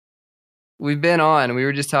we've been on. We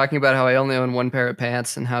were just talking about how I only own one pair of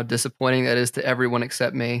pants and how disappointing that is to everyone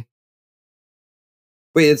except me.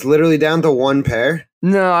 Wait, it's literally down to one pair?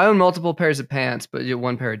 No, I own multiple pairs of pants, but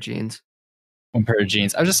one pair of jeans. One pair of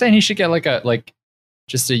jeans. I was just saying he should get like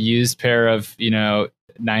just a used pair of 90s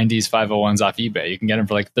 501s off eBay. You can get them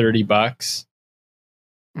for like $30.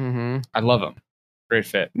 Mm-hmm. I love them. Great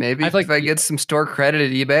fit. Maybe if I get some store credit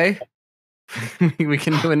at eBay, we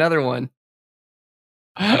can do another one.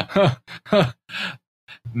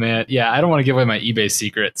 Man, yeah, I don't want to give away my eBay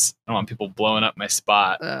secrets. I don't want people blowing up my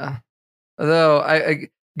spot. Although I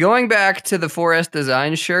going back to the 4S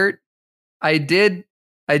Design shirt, I did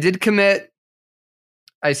commit.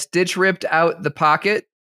 I stitch ripped out the pocket,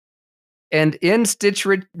 and in stitch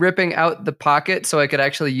ripping out the pocket, so I could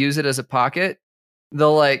actually use it as a pocket.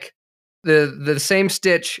 The same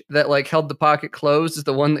stitch that like held the pocket closed is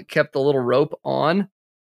the one that kept the little rope on.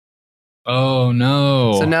 Oh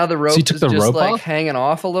no! So now the rope is just like hanging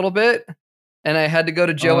off a little bit, and I had to go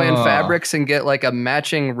to Joann Fabrics and get like a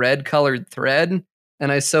matching red colored thread,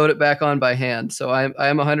 and I sewed it back on by hand. So I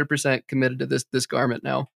am 100% committed to this garment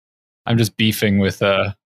now. I'm just beefing with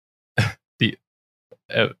the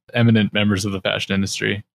eminent members of the fashion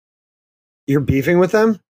industry. You're beefing with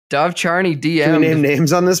them? Dov Charney DM'd. Can we name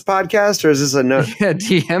names on this podcast, or is this a no? Yeah,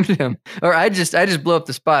 DM'd him. Or I just blew up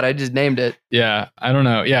the spot. I just named it. Yeah, I don't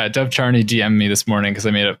know. Yeah, Dov Charney DM'd me this morning because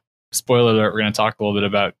I made a spoiler alert. We're going to talk a little bit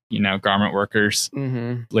about garment workers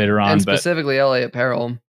later on, and specifically LA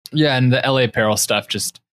Apparel. Yeah, and the LA Apparel stuff.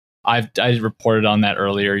 Just I reported on that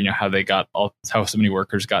earlier. How they got how so many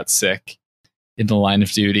workers got sick in the line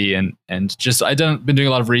of duty, and just been doing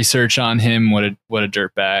a lot of research on him. What a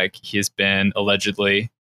dirtbag he has been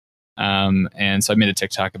allegedly. And so I made a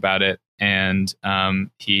TikTok about it, and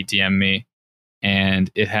he DM'd me, and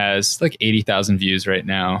it has like 80,000 views right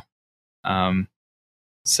now.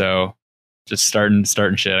 So just starting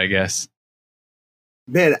shit, I guess.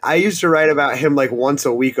 Man, I used to write about him like once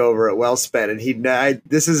a week over at Wellspent, and I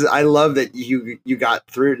love that you got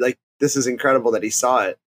through. Like, this is incredible that he saw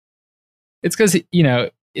it. It's because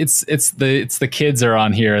it's the kids are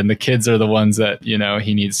on here, and the kids are the ones that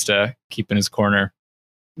he needs to keep in his corner.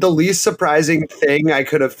 The least surprising thing I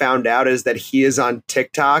could have found out is that he is on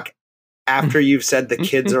TikTok after you've said the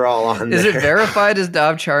kids are all on there. Is it verified as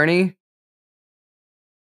Dov Charney?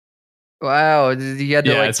 Wow, did he had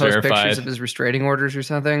to post verified pictures of his restraining orders or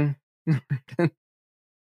something?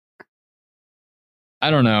 I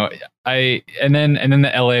don't know. And then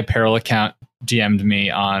the LA Apparel account DM'd me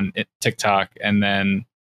on TikTok, and then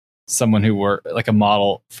someone who worked like a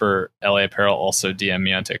model for LA Apparel also DM'd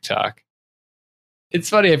me on TikTok. It's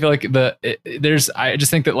funny. I feel like I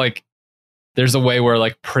just think that like there's a way where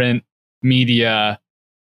like print media,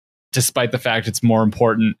 despite the fact it's more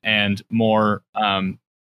important and more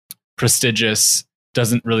prestigious,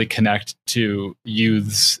 doesn't really connect to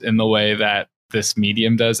youths in the way that this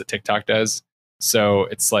medium does, that TikTok does. So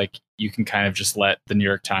it's like you can kind of just let the New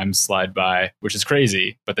York Times slide by, which is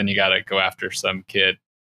crazy, but then you got to go after some kid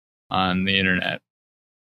on the internet.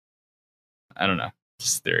 I don't know.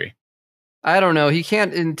 Just theory. I don't know. He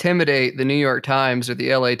can't intimidate the New York Times or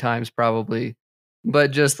the LA Times probably, but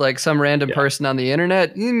just like some random person on the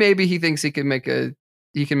internet, maybe he thinks he can make a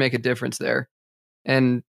difference there.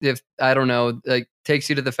 And if, I don't know, like takes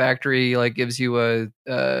you to the factory, like gives you I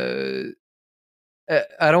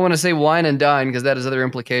don't want to say wine and dine because that has other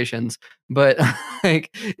implications, but like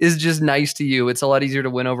is just nice to you. It's a lot easier to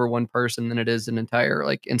win over one person than it is an entire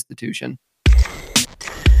like institution.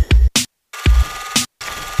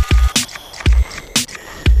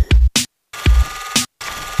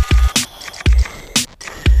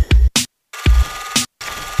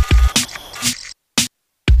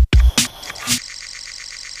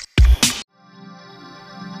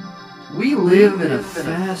 We live in a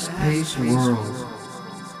fast-paced world.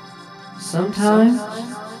 Sometimes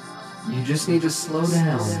you just need to slow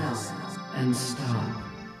down and stop.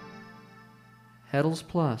 Heddles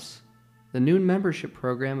Plus, the new membership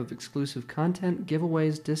program of exclusive content,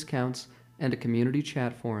 giveaways, discounts, and a community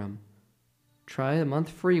chat forum. Try a month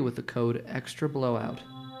free with the code EXTRABLOWOUT.